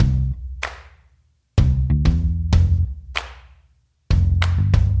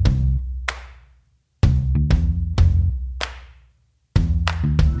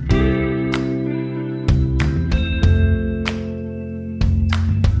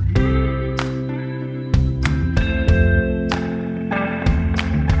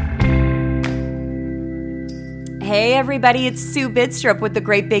Hey everybody, it's Sue Bidstrup with the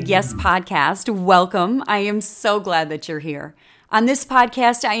Great Big Yes podcast. Welcome. I am so glad that you're here. On this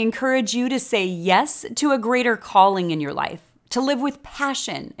podcast, I encourage you to say yes to a greater calling in your life, to live with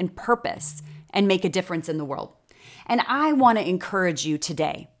passion and purpose and make a difference in the world. And I want to encourage you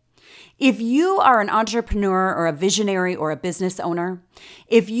today. If you are an entrepreneur or a visionary or a business owner,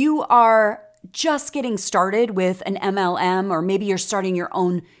 if you are just getting started with an MLM, or maybe you're starting your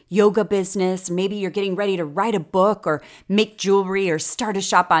own yoga business, maybe you're getting ready to write a book or make jewelry or start a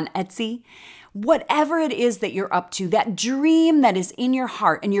shop on Etsy, whatever it is that you're up to, that dream that is in your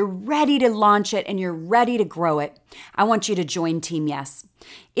heart and you're ready to launch it and you're ready to grow it, I want you to join Team Yes.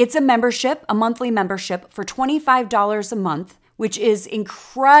 It's a membership, a monthly membership for $25 a month, which is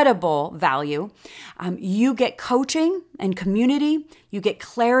incredible value. You get coaching and community, you get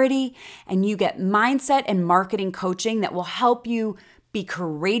clarity, and you get mindset and marketing coaching that will help you be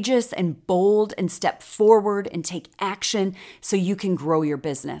courageous and bold and step forward and take action so you can grow your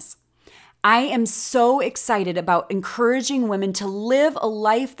business. I am so excited about encouraging women to live a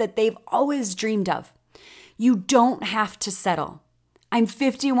life that they've always dreamed of. You don't have to settle. I'm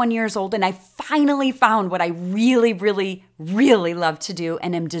 51 years old and I finally found what I really, really, really love to do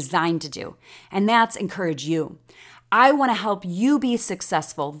and am designed to do. And that's encourage you. I want to help you be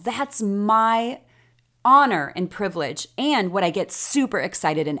successful. That's my honor and privilege and what I get super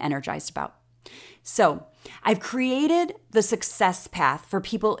excited and energized about. So I've created the success path for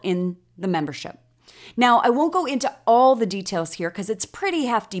people in the membership. Now, I won't go into all the details here because it's pretty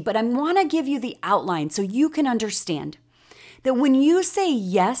hefty, but I want to give you the outline so you can understand that when you say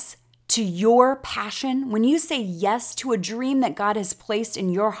yes to your passion, when you say yes to a dream that God has placed in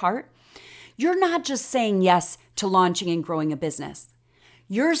your heart, you're not just saying yes to launching and growing a business.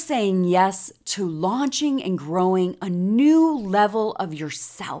 You're saying yes to launching and growing a new level of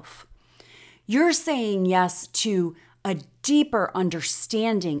yourself. You're saying yes to a deeper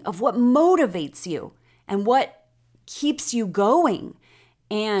understanding of what motivates you and what keeps you going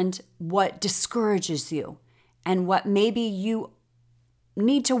and what discourages you and what maybe you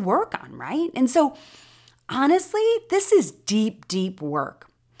need to work on, right? And so honestly, this is deep, deep work.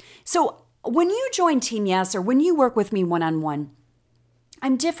 So when you join Team Yes or when you work with me one-on-one,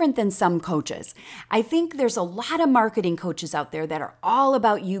 I'm different than some coaches. I think there's a lot of marketing coaches out there that are all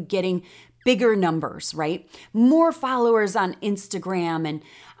about you getting bigger numbers, right? More followers on Instagram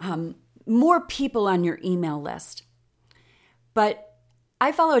and more people on your email list. But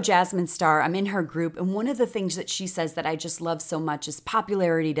I follow Jasmine Star. I'm in her group. And one of the things that she says that I just love so much is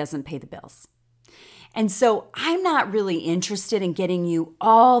popularity doesn't pay the bills. And so I'm not really interested in getting you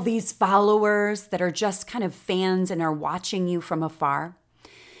all these followers that are just kind of fans and are watching you from afar.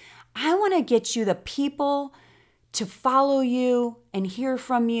 I want to get you the people to follow you and hear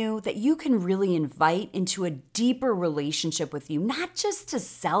from you that you can really invite into a deeper relationship with you, not just to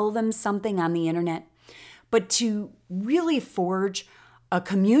sell them something on the internet, but to really forge a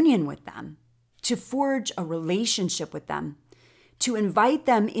communion with them, to forge a relationship with them, to invite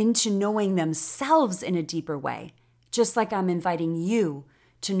them into knowing themselves in a deeper way, just like I'm inviting you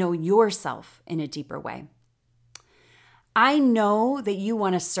to know yourself in a deeper way. I know that you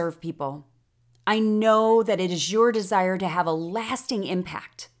want to serve people. I know that it is your desire to have a lasting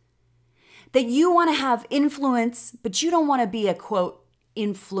impact, that you want to have influence, but you don't want to be a, quote,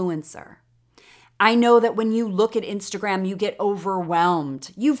 influencer. I know that when you look at Instagram, you get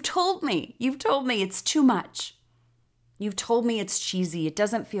overwhelmed. You've told me it's too much. You've told me it's cheesy. It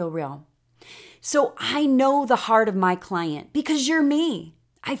doesn't feel real. So I know the heart of my client because you're me.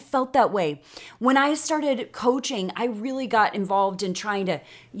 I felt that way. When I started coaching, I really got involved in trying to,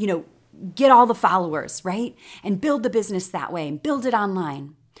 get all the followers, right? And build the business that way and build it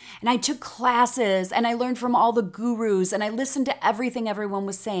online. And I took classes and I learned from all the gurus and I listened to everything everyone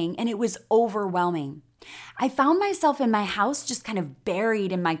was saying and it was overwhelming. I found myself in my house just kind of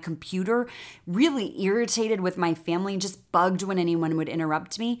buried in my computer, really irritated with my family and just bugged when anyone would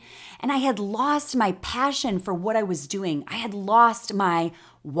interrupt me. And I had lost my passion for what I was doing. I had lost my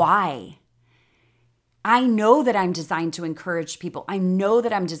why. I know that I'm designed to encourage people. I know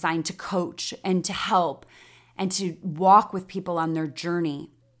that I'm designed to coach and to help and to walk with people on their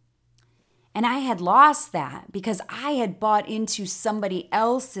journey. And I had lost that because I had bought into somebody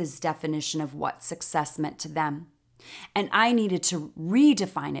else's definition of what success meant to them. And I needed to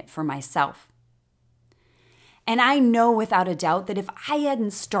redefine it for myself. And I know without a doubt that if I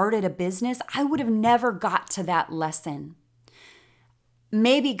hadn't started a business, I would have never got to that lesson.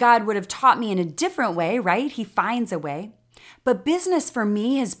 Maybe God would have taught me in a different way, right? He finds a way. But business for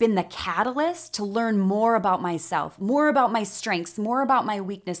me has been the catalyst to learn more about myself, more about my strengths, more about my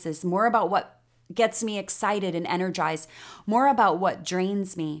weaknesses, more about what gets me excited and energized, more about what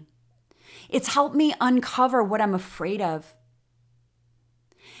drains me. It's helped me uncover what I'm afraid of.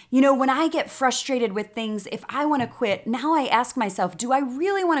 When I get frustrated with things, if I want to quit, now I ask myself, do I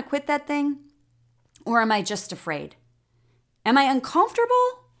really want to quit that thing? Or am I just afraid? Am I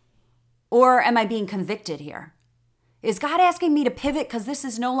uncomfortable? Or am I being convicted here? Is God asking me to pivot because this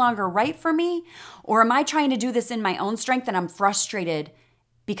is no longer right for me? Or am I trying to do this in my own strength and I'm frustrated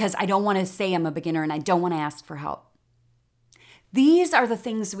because I don't want to say I'm a beginner and I don't want to ask for help? These are the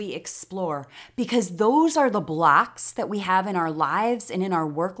things we explore because those are the blocks that we have in our lives and in our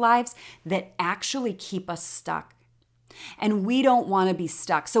work lives that actually keep us stuck. And we don't want to be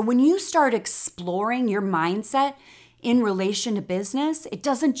stuck. So when you start exploring your mindset in relation to business, it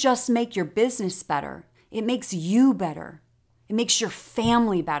doesn't just make your business better. It makes you better. It makes your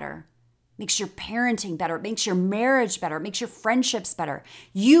family better. It makes your parenting better. It makes your marriage better. It makes your friendships better.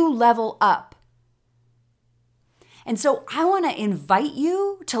 You level up. And so I want to invite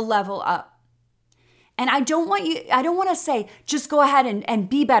you to level up. And I don't want to say, just go ahead and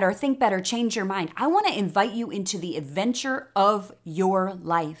be better, think better, change your mind. I want to invite you into the adventure of your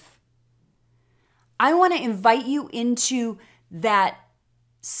life. I want to invite you into that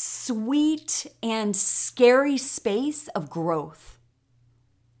sweet and scary space of growth.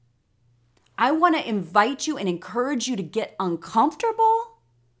 I want to invite you and encourage you to get uncomfortable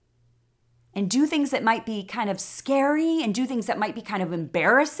and do things that might be kind of scary and do things that might be kind of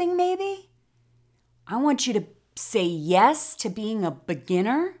embarrassing maybe. I want you to say yes to being a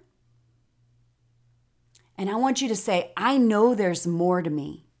beginner. And I want you to say, I know there's more to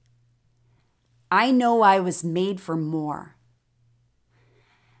me. I know I was made for more.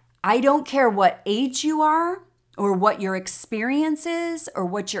 I don't care what age you are or what your experience is or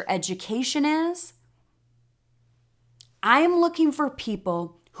what your education is. I am looking for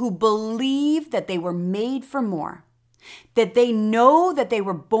people who believe that they were made for more, that they know that they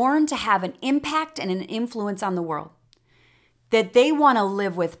were born to have an impact and an influence on the world, that they want to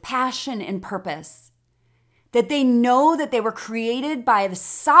live with passion and purpose, that they know that they were created by the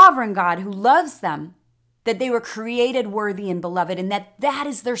sovereign God who loves them, that they were created worthy and beloved, and that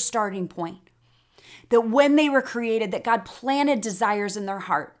is their starting point. That when they were created, that God planted desires in their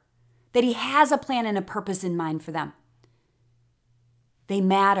heart, that He has a plan and a purpose in mind for them. They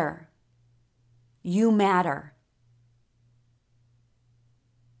matter. You matter.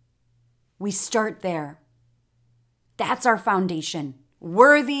 We start there. That's our foundation.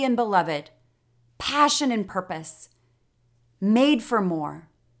 Worthy and beloved, passion and purpose, made for more,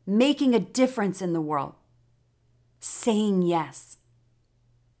 making a difference in the world, saying yes.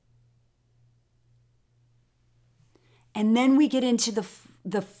 And then we get into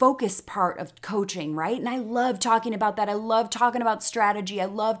the focus part of coaching, right? And I love talking about that. I love talking about strategy. I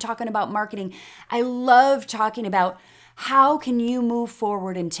love talking about marketing. I love talking about how can you move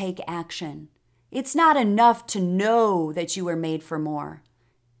forward and take action. It's not enough to know that you were made for more.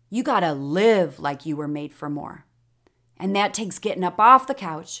 You got to live like you were made for more. And that takes getting up off the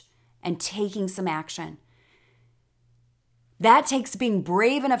couch and taking some action. That takes being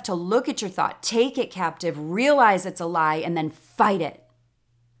brave enough to look at your thought, take it captive, realize it's a lie, and then fight it.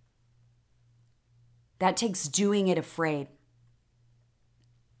 That takes doing it afraid.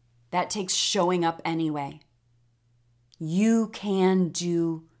 That takes showing up anyway. You can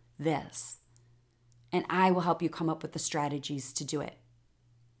do this. And I will help you come up with the strategies to do it.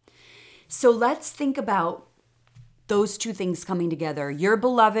 So let's think about those two things coming together. You're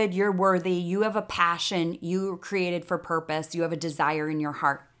beloved, you're worthy, you have a passion, you were created for purpose, you have a desire in your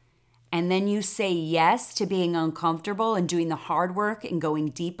heart. And then you say yes to being uncomfortable and doing the hard work and going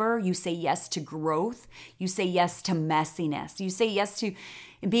deeper. You say yes to growth. You say yes to messiness. You say yes to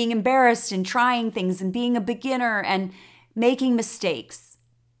being embarrassed and trying things and being a beginner and making mistakes.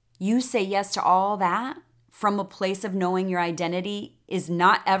 You say yes to all that from a place of knowing your identity is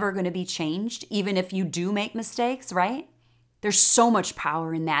not ever going to be changed, even if you do make mistakes, right? There's so much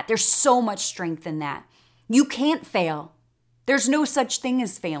power in that. There's so much strength in that. You can't fail. There's no such thing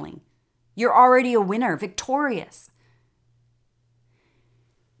as failing. You're already a winner, victorious.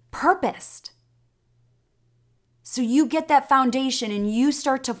 Purposed. So you get that foundation and you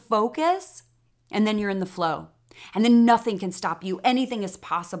start to focus, and then you're in the flow. And then nothing can stop you. Anything is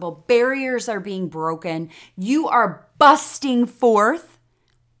possible. Barriers are being broken. You are busting forth,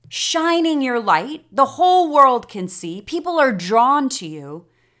 shining your light. The whole world can see. People are drawn to you.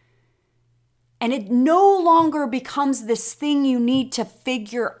 And it no longer becomes this thing you need to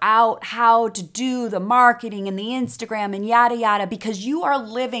figure out how to do the marketing and the Instagram and yada, yada, because you are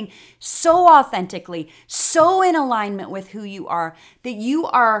living so authentically, so in alignment with who you are, that you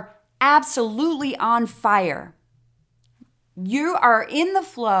are absolutely on fire. You are in the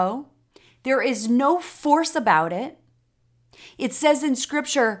flow. There is no force about it. It says in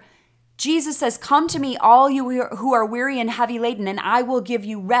scripture, Jesus says, "Come to me, all you who are weary and heavy laden, and I will give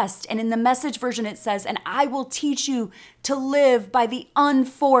you rest." And in the Message version, it says, "And I will teach you to live by the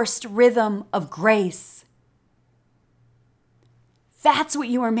unforced rhythm of grace." That's what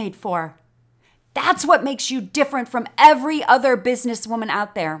you are made for. That's what makes you different from every other businesswoman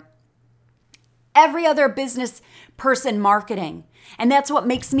out there, every other business person marketing. And that's what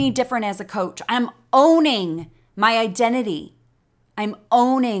makes me different as a coach. I'm owning my identity. I'm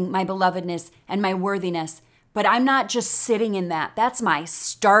owning my belovedness and my worthiness, but I'm not just sitting in that. That's my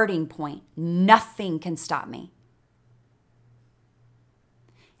starting point. Nothing can stop me.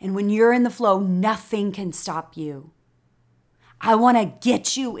 And when you're in the flow, nothing can stop you. I want to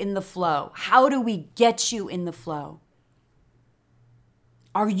get you in the flow. How do we get you in the flow?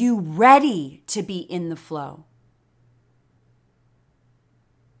 Are you ready to be in the flow?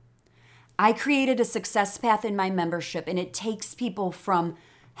 I created a success path in my membership, and it takes people from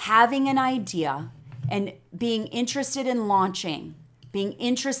having an idea and being interested in launching, being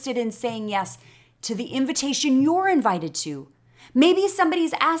interested in saying yes, to the invitation you're invited to. Maybe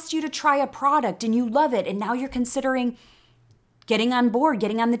somebody's asked you to try a product and you love it, and now you're considering getting on board,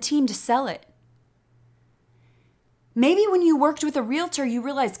 getting on the team to sell it. Maybe when you worked with a realtor, you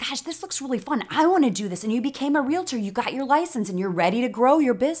realized, gosh, this looks really fun. I want to do this. And you became a realtor. You got your license and you're ready to grow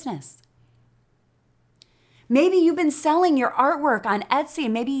your business. Maybe you've been selling your artwork on Etsy.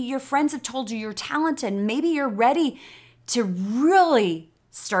 Maybe your friends have told you you're talented. Maybe you're ready to really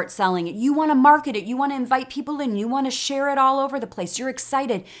start selling it. You want to market it. You want to invite people in. You want to share it all over the place. You're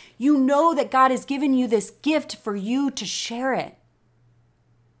excited. You know that God has given you this gift for you to share it.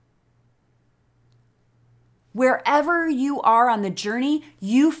 Wherever you are on the journey,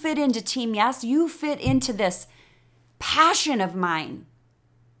 you fit into Team Yes. You fit into this passion of mine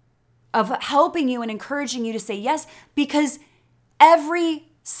of helping you and encouraging you to say yes, because every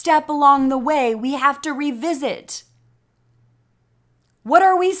step along the way, we have to revisit. What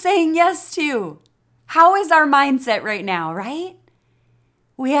are we saying yes to? How is our mindset right now, right?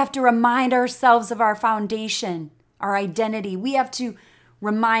 We have to remind ourselves of our foundation, our identity. We have to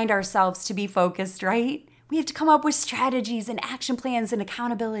remind ourselves to be focused, right? We have to come up with strategies and action plans and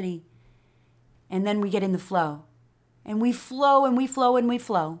accountability. And then we get in the flow. And we flow and we flow and we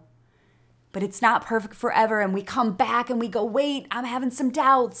flow. But it's not perfect forever. And we come back and we go, wait, I'm having some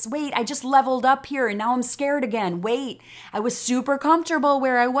doubts. Wait, I just leveled up here and now I'm scared again. Wait, I was super comfortable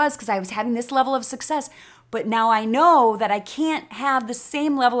where I was because I was having this level of success. But now I know that I can't have the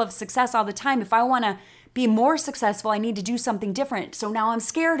same level of success all the time. If I want to be more successful, I need to do something different. So now I'm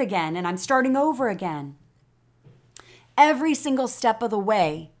scared again and I'm starting over again. Every single step of the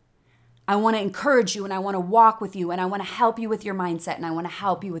way, I want to encourage you and I want to walk with you and I want to help you with your mindset and I want to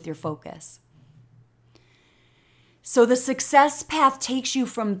help you with your focus. So the success path takes you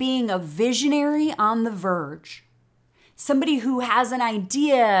from being a visionary on the verge, somebody who has an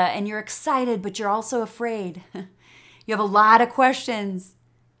idea and you're excited, but you're also afraid. You have a lot of questions.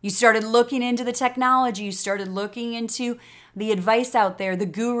 You started looking into the technology. You started looking into the advice out there, the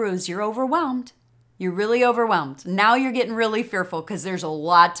gurus. You're overwhelmed. You're really overwhelmed. Now you're getting really fearful because there's a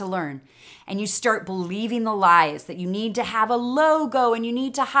lot to learn. And you start believing the lies that you need to have a logo and you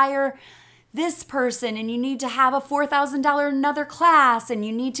need to hire this person and you need to have a $4,000 another class and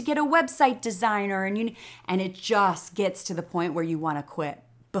you need to get a website designer and it just gets to the point where you want to quit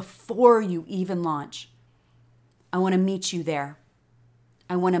before you even launch. I want to meet you there.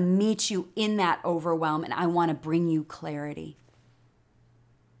 I want to meet you in that overwhelm and I want to bring you clarity.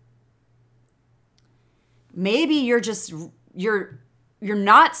 Maybe you're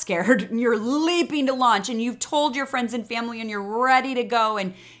not scared. You're leaping to launch and you've told your friends and family and you're ready to go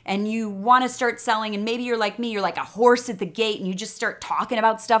and you want to start selling. And maybe you're like me, you're like a horse at the gate and you just start talking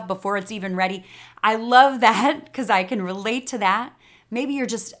about stuff before it's even ready. I love that because I can relate to that. Maybe you're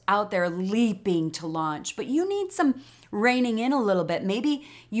just out there leaping to launch, but you need some reining in a little bit. Maybe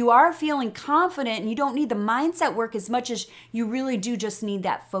you are feeling confident and you don't need the mindset work as much as you really do just need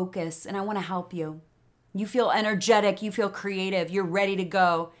that focus. And I want to help you. You feel energetic, you feel creative, you're ready to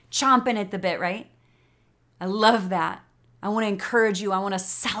go, chomping at the bit, right? I love that. I want to encourage you. I want to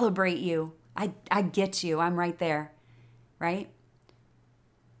celebrate you. I get you. I'm right there, right?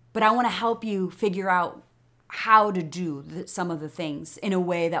 But I want to help you figure out how to do some of the things in a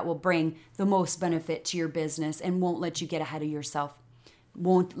way that will bring the most benefit to your business and won't let you get ahead of yourself,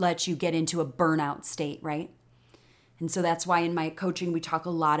 won't let you get into a burnout state, right? And so that's why in my coaching, we talk a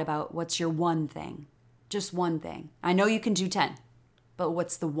lot about what's your one thing. Just one thing. I know you can do 10, but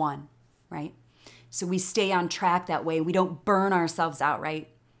what's the one, right? So we stay on track that way. We don't burn ourselves out, right?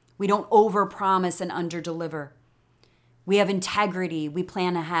 We don't overpromise and underdeliver. We have integrity. We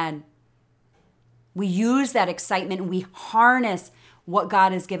plan ahead. We use that excitement and we harness what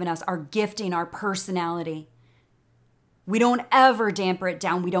God has given us, our gifting, our personality. We don't ever damper it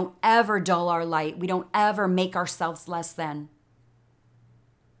down. We don't ever dull our light. We don't ever make ourselves less than.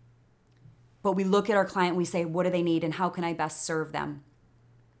 But we look at our client, we say, what do they need and how can I best serve them?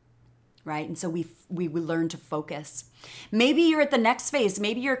 Right? And so we learn to focus. Maybe you're at the next phase.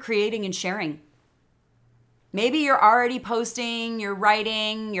 Maybe you're creating and sharing. Maybe you're already posting, you're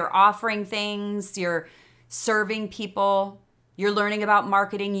writing, you're offering things, you're serving people, you're learning about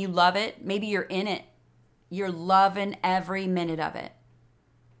marketing, you love it. Maybe you're in it. You're loving every minute of it.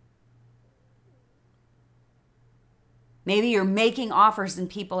 Maybe you're making offers and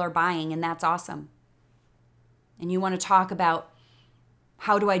people are buying, and that's awesome. And you want to talk about,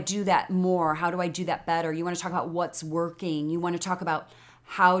 how do I do that more? How do I do that better? You want to talk about what's working. You want to talk about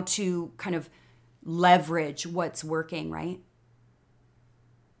how to kind of leverage what's working, right?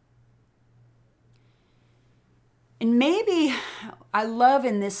 And maybe I love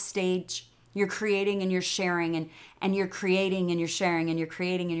in this stage, you're creating and you're sharing and you're creating and you're sharing and you're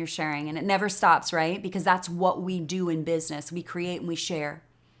creating and you're sharing. And it never stops, right? Because that's what we do in business. We create and we share.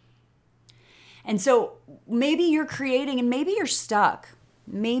 And so maybe you're creating and maybe you're stuck.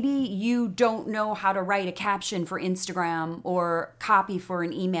 Maybe you don't know how to write a caption for Instagram or copy for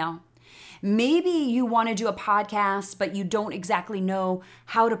an email. Maybe you want to do a podcast, but you don't exactly know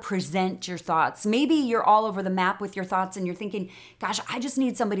how to present your thoughts. Maybe you're all over the map with your thoughts and you're thinking, gosh, I just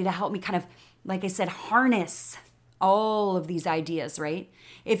need somebody to help me kind of, like I said, harness all of these ideas, right?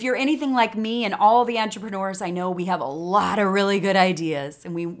 If you're anything like me and all the entrepreneurs I know, we have a lot of really good ideas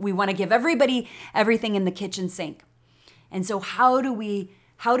and we want to give everybody everything in the kitchen sink. And so how do we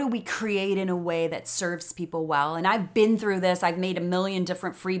create in a way that serves people well? And I've been through this. I've made a million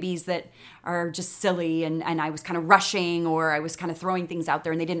different freebies that are just silly and I was kind of rushing or I was kind of throwing things out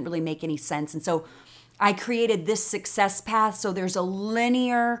there and they didn't really make any sense. And so I created this success path. So there's a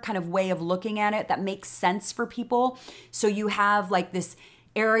linear kind of way of looking at it that makes sense for people. So you have like this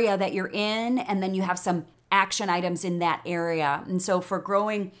area that you're in and then you have some action items in that area. And so for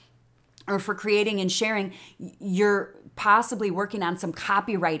growing or for creating and sharing, you're possibly working on some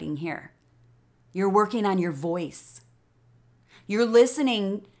copywriting here. You're working on your voice. You're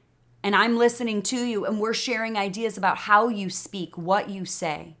listening, and I'm listening to you, and we're sharing ideas about how you speak, what you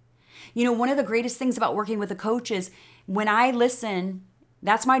say. You know, one of the greatest things about working with a coach is when I listen,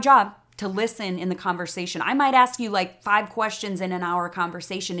 that's my job, to listen in the conversation. I might ask you like 5 questions in an hour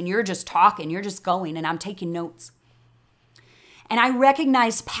conversation, and you're just talking, you're just going, and I'm taking notes. And I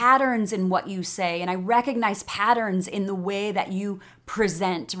recognize patterns in what you say, and I recognize patterns in the way that you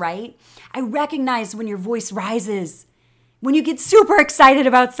present, right? I recognize when your voice rises, when you get super excited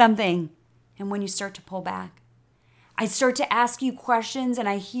about something, and when you start to pull back. I start to ask you questions, and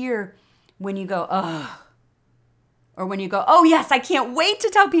I hear when you go, ugh, or when you go, oh yes, I can't wait to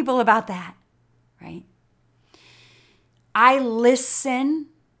tell people about that, right? I listen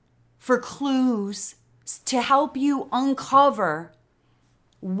for clues to help you uncover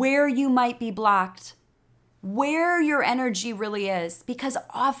where you might be blocked, where your energy really is. Because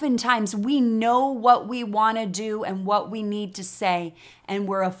oftentimes we know what we want to do and what we need to say, and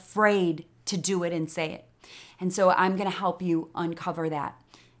we're afraid to do it and say it. And so I'm going to help you uncover that.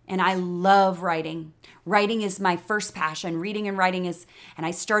 And I love writing. Writing is my first passion. Reading and writing is, and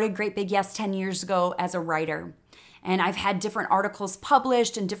I started Great Big Yes 10 years ago as a writer. And I've had different articles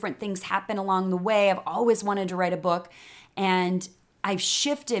published and different things happen along the way. I've always wanted to write a book. And I've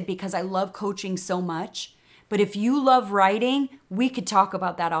shifted because I love coaching so much. But if you love writing, we could talk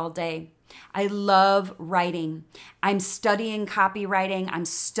about that all day. I love writing. I'm studying copywriting. I'm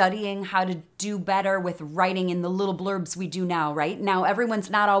studying how to do better with writing in the little blurbs we do now, right? Now,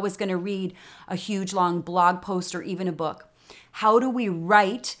 everyone's not always going to read a huge long blog post or even a book. How do we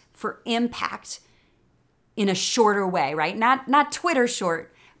write for impact in a shorter way, right? Not Twitter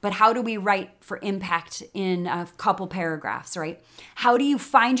short, but how do we write for impact in a couple paragraphs, right? How do you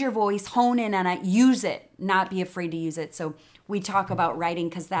find your voice, hone in on it, use it, not be afraid to use it? So we talk about writing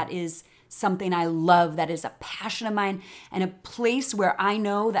because that is something I love. That is a passion of mine and a place where I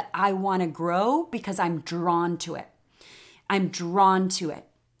know that I want to grow because I'm drawn to it. I'm drawn to it.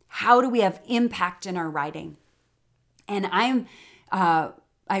 How do we have impact in our writing? And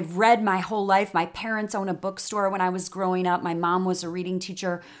I've read my whole life. My parents own a bookstore when I was growing up. My mom was a reading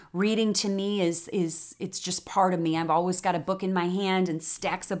teacher. Reading to me is it's just part of me. I've always got a book in my hand and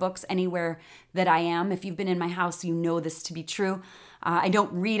stacks of books anywhere that I am. If you've been in my house, you know this to be true. I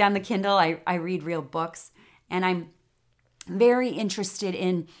don't read on the Kindle. I read real books. And I'm very interested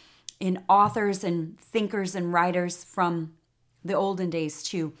in authors and thinkers and writers from the olden days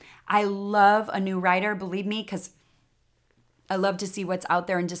too. I love a new writer, believe me, because I love to see what's out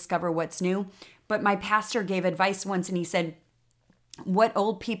there and discover what's new. But my pastor gave advice once and he said, what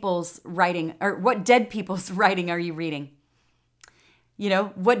old people's writing or what dead people's writing are you reading? You know,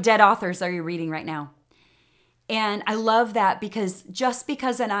 what dead authors are you reading right now? And I love that because just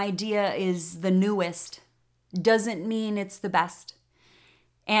because an idea is the newest doesn't mean it's the best.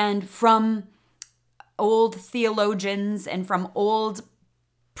 And from old theologians and from old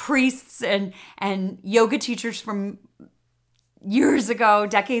priests and yoga teachers from years ago,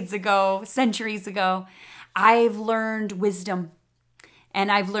 decades ago, centuries ago, I've learned wisdom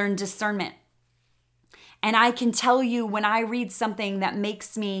and I've learned discernment. And I can tell you when I read something that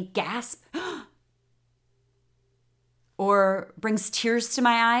makes me gasp or brings tears to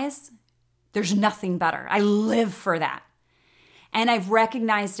my eyes, there's nothing better. I live for that. And I've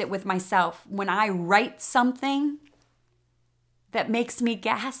recognized it with myself. When I write something that makes me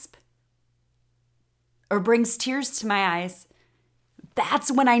gasp or brings tears to my eyes,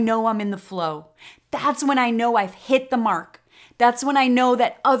 that's when I know I'm in the flow. That's when I know I've hit the mark. That's when I know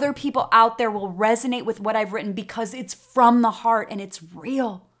that other people out there will resonate with what I've written because it's from the heart and it's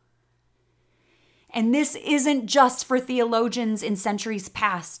real. And this isn't just for theologians in centuries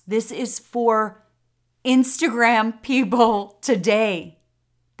past. This is for Instagram people today.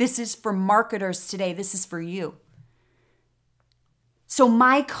 This is for marketers today. This is for you. So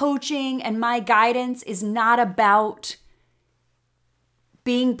my coaching and my guidance is not about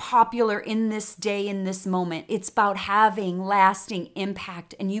being popular in this day, in this moment. It's about having lasting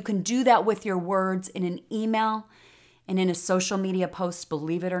impact. And you can do that with your words in an email and in a social media post,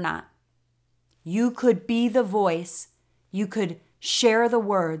 believe it or not. You could be the voice. You could share the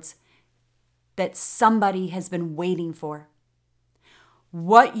words that somebody has been waiting for.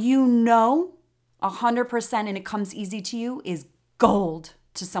 What you know 100% and it comes easy to you is gold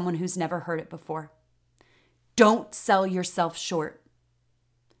to someone who's never heard it before. Don't sell yourself short.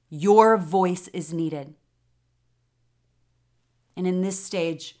 Your voice is needed. And in this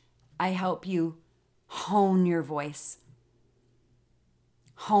stage, I help you hone your voice,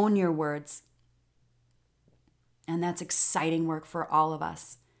 hone your words. And that's exciting work for all of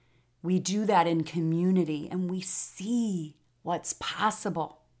us. We do that in community and we see what's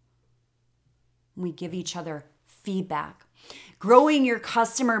possible. We give each other feedback. Growing your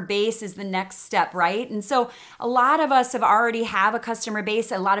customer base is the next step, right? And so a lot of us already have a customer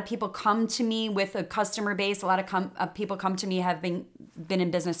base. A lot of people come to me with a customer base. A lot of people come to me have been in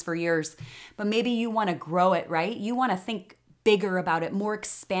business for years. But maybe you want to grow it, right? You want to think bigger about it, more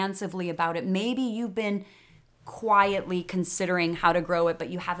expansively about it. Maybe you've been quietly considering how to grow it, but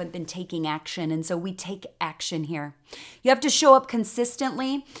you haven't been taking action. And so we take action here. You have to show up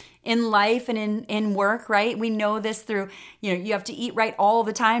consistently in life and in work, right? We know this through, you have to eat right all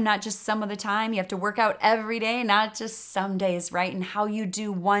the time, not just some of the time. You have to work out every day, not just some days, right? And how you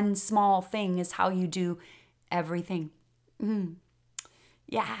do one small thing is how you do everything.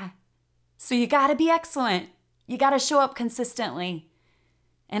 Yeah. So you got to be excellent. You got to show up consistently.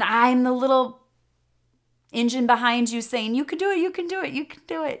 And I'm the little engine behind you saying, you can do it, you can do it, you can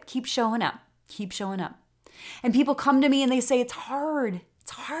do it. Keep showing up. Keep showing up. And people come to me and they say, it's hard.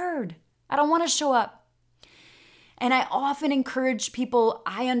 It's hard. I don't want to show up. And I often encourage people,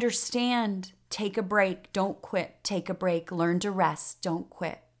 I understand. Take a break. Don't quit. Take a break. Learn to rest. Don't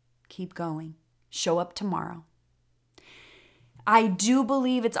quit. Keep going. Show up tomorrow. I do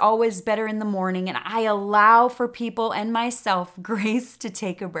believe it's always better in the morning, and I allow for people and myself grace to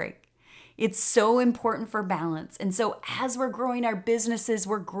take a break. It's so important for balance. And so as we're growing our businesses,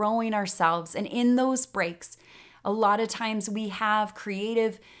 we're growing ourselves. And in those breaks, a lot of times we have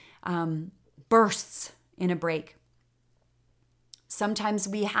creative bursts in a break. Sometimes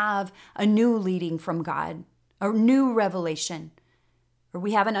we have a new leading from God, a new revelation, or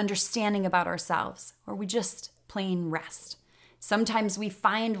we have an understanding about ourselves, or we just plain rest. Sometimes we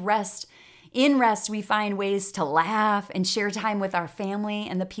find rest. In rest, we find ways to laugh and share time with our family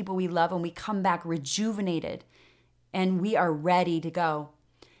and the people we love, and we come back rejuvenated and we are ready to go.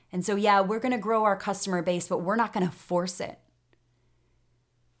 And so, yeah, we're going to grow our customer base, but we're not going to force it.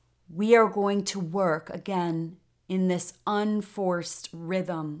 We are going to work, again, in this unforced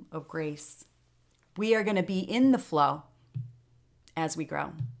rhythm of grace. We are going to be in the flow, as we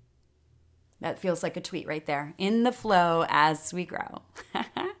grow. That feels like a tweet right there. In the flow as we grow.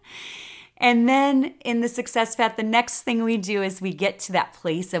 And then in the success path, the next thing we do is we get to that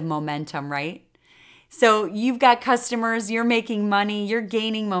place of momentum, right? So you've got customers, you're making money, you're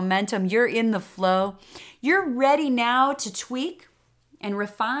gaining momentum, you're in the flow. You're ready now to tweak and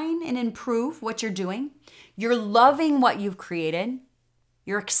refine and improve what you're doing. You're loving what you've created.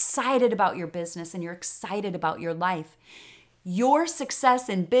 You're excited about your business and you're excited about your life. Your success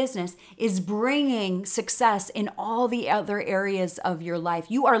in business is bringing success in all the other areas of your life.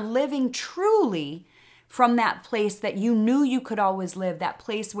 You are living truly from that place that you knew you could always live, that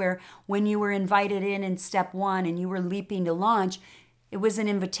place where when you were invited in step one and you were leaping to launch, it was an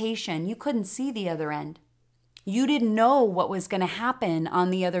invitation. You couldn't see the other end. You didn't know what was going to happen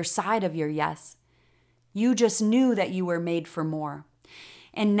on the other side of your yes. You just knew that you were made for more.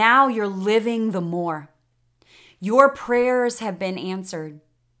 And now you're living the more. Your prayers have been answered.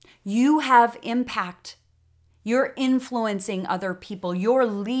 You have impact. You're influencing other people. You're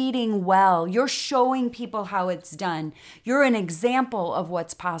leading well. You're showing people how it's done. You're an example of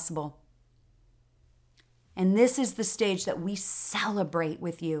what's possible. And this is the stage that we celebrate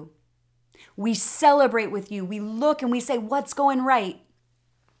with you. We celebrate with you. We look and we say, what's going right?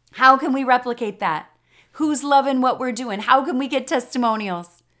 How can we replicate that? Who's loving what we're doing? How can we get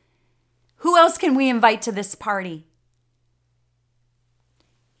testimonials? Who else can we invite to this party?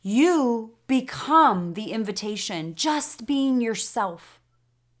 You become the invitation, just being yourself.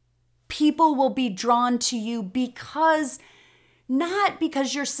 People will be drawn to you not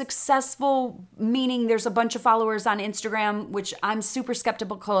because you're successful, meaning there's a bunch of followers on Instagram, which I'm super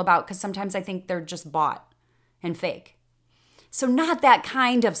skeptical about because sometimes I think they're just bought and fake. So not that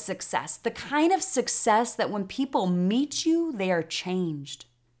kind of success. The kind of success that when people meet you, they are changed.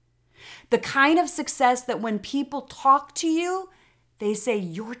 The kind of success that when people talk to you, they say,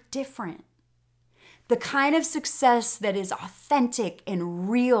 you're different. The kind of success that is authentic and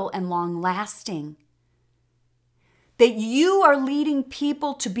real and long-lasting. That you are leading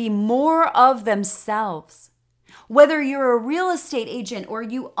people to be more of themselves. Whether you're a real estate agent or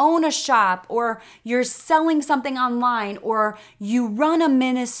you own a shop or you're selling something online or you run a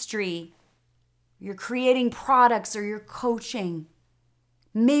ministry, you're creating products or you're coaching.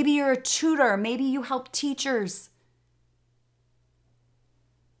 Maybe you're a tutor. Maybe you help teachers.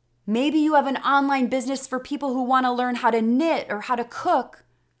 Maybe you have an online business for people who want to learn how to knit or how to cook.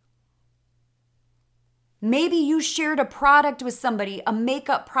 Maybe you shared a product with somebody, a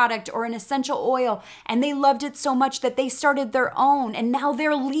makeup product or an essential oil, and they loved it so much that they started their own, and now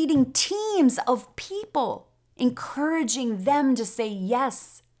they're leading teams of people, encouraging them to say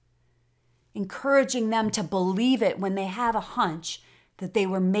yes, encouraging them to believe it when they have a hunch that they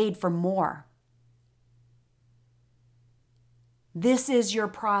were made for more. This is your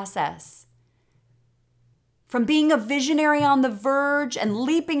process. From being a visionary on the verge and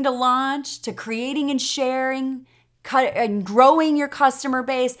leaping to launch to creating and sharing and growing your customer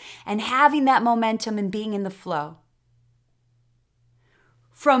base and having that momentum and being in the flow.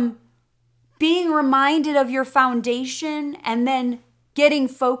 From being reminded of your foundation and then getting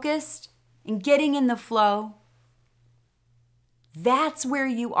focused and getting in the flow. That's where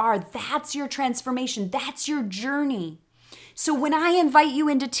you are. That's your transformation. That's your journey. So when I invite you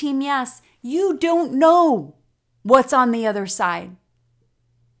into Team Yes, you don't know what's on the other side.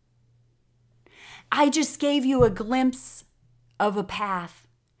 I just gave you a glimpse of a path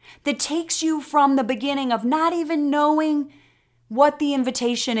that takes you from the beginning of not even knowing what the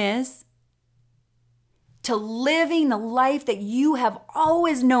invitation is to living the life that you have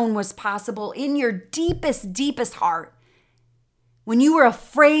always known was possible in your deepest, deepest heart. When you were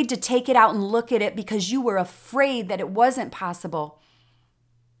afraid to take it out and look at it because you were afraid that it wasn't possible.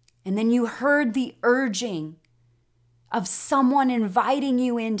 And then you heard the urging of someone inviting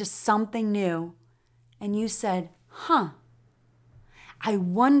you into something new. And you said, I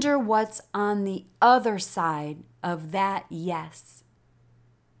wonder what's on the other side of that yes.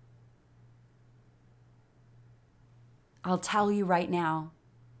 I'll tell you right now,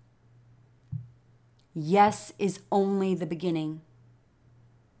 yes is only the beginning.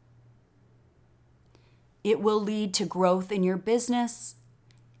 It will lead to growth in your business,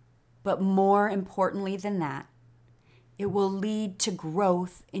 but more importantly than that, it will lead to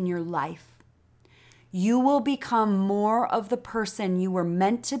growth in your life. You will become more of the person you were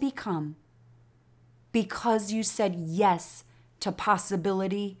meant to become because you said yes to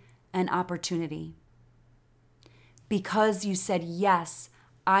possibility and opportunity. Because you said, yes,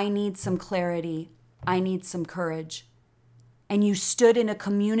 I need some clarity, I need some courage. and you stood in a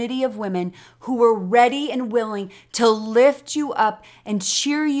community of women who were ready and willing to lift you up and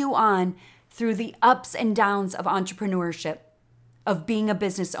cheer you on through the ups and downs of entrepreneurship, of being a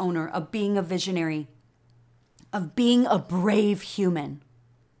business owner, of being a visionary, of being a brave human.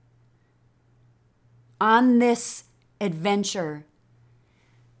 On this adventure,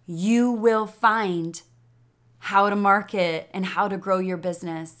 you will find how to market and how to grow your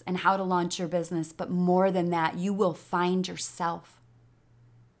business and how to launch your business. But more than that, you will find yourself.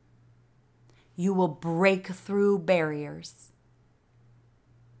 You will break through barriers.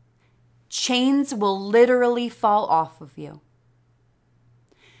 Chains will literally fall off of you.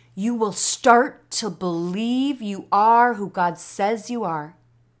 You will start to believe you are who God says you are.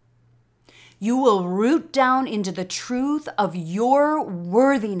 You will root down into the truth of your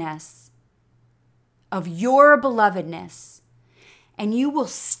worthiness, of your belovedness, and you will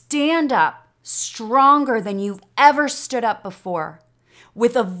stand up stronger than you've ever stood up before,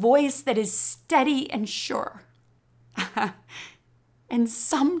 with a voice that is steady and sure. And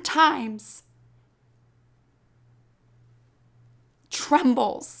sometimes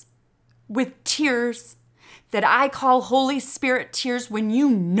trembles with tears that I call Holy Spirit tears when you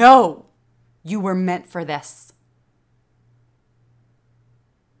know you were meant for this.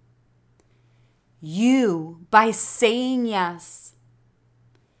 You, by saying yes,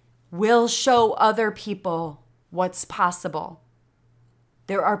 will show other people what's possible.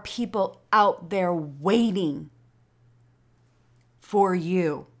 There are people out there waiting for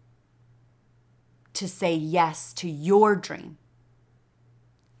you to say yes to your dream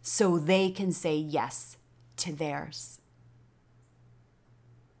so they can say yes to theirs.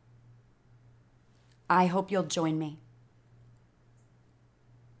 I hope you'll join me.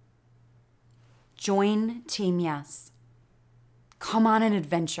 Join Team Yes. Come on an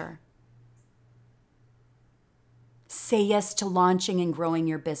adventure. Say yes to launching and growing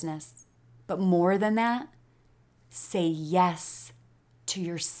your business. But more than that, say yes to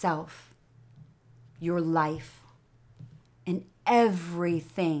yourself, your life, and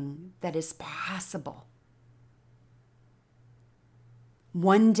everything that is possible.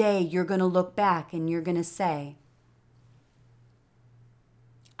 One day you're going to look back and you're going to say,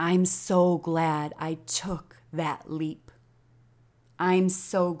 I'm so glad I took that leap. I'm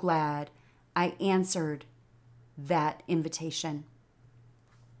so glad I answered that invitation.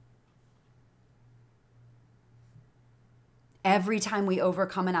 Every time we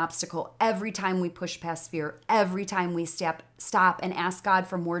overcome an obstacle, every time we push past fear, every time we stop and ask God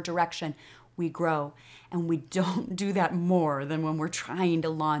for more direction, we grow. And we don't do that more than when we're trying to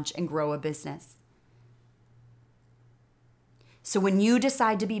launch and grow a business. So when you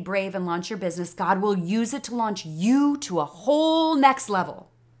decide to be brave and launch your business, God will use it to launch you to a whole next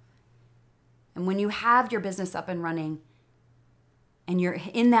level. And when you have your business up and running and you're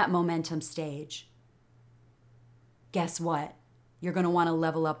in that momentum stage, guess what? You're going to want to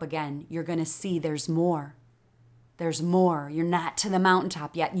level up again. You're going to see there's more. There's more. You're not to the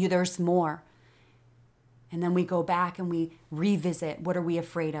mountaintop yet. There's more. And then we go back and we revisit. What are we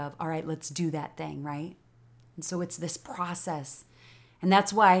afraid of? All right, let's do that thing, right? And so it's this process. And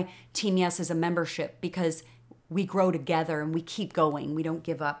that's why Team Yes is a membership, because we grow together and we keep going. We don't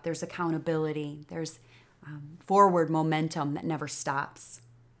give up. There's accountability. There's forward momentum that never stops.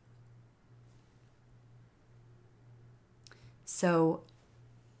 So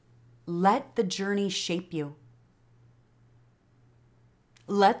let the journey shape you.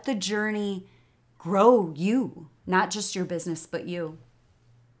 Let the journey grow you, not just your business, but you.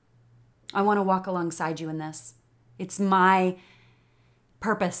 I want to walk alongside you in this. It's my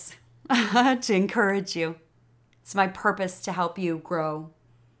purpose to encourage you. It's my purpose to help you grow.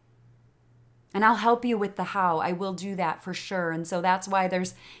 And I'll help you with the how. I will do that for sure. And so that's why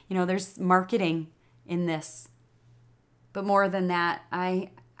there's marketing in this. But more than that, I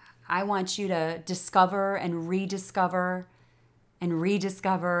want you to discover and rediscover and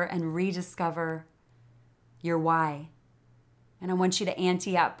rediscover and rediscover your why. And I want you to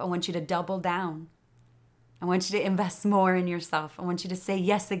ante up. I want you to double down. I want you to invest more in yourself. I want you to say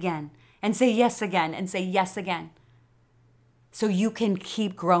yes again and say yes again and say yes again. So you can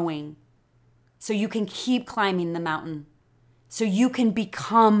keep growing. So you can keep climbing the mountain. So you can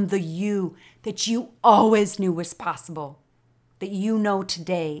become the you that you always knew was possible, that you know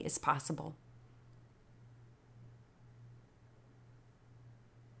today is possible.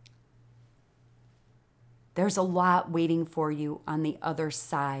 There's a lot waiting for you on the other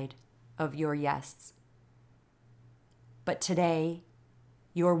side of your yes. But today,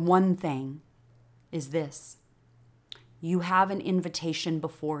 your one thing is this. You have an invitation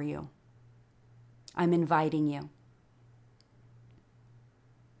before you. I'm inviting you.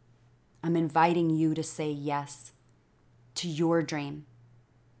 I'm inviting you to say yes to your dream.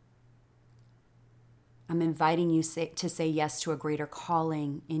 I'm inviting you to say yes to a greater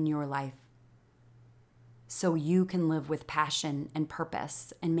calling in your life so you can live with passion and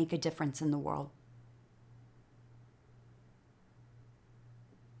purpose and make a difference in the world.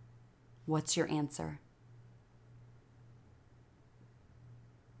 What's your answer?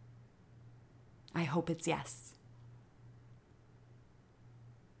 I hope it's yes.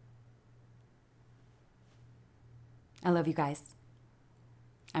 I love you guys.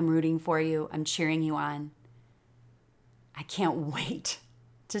 I'm rooting for you. I'm cheering you on. I can't wait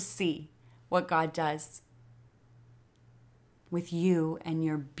to see what God does with you and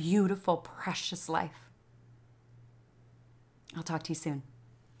your beautiful, precious life. I'll talk to you soon.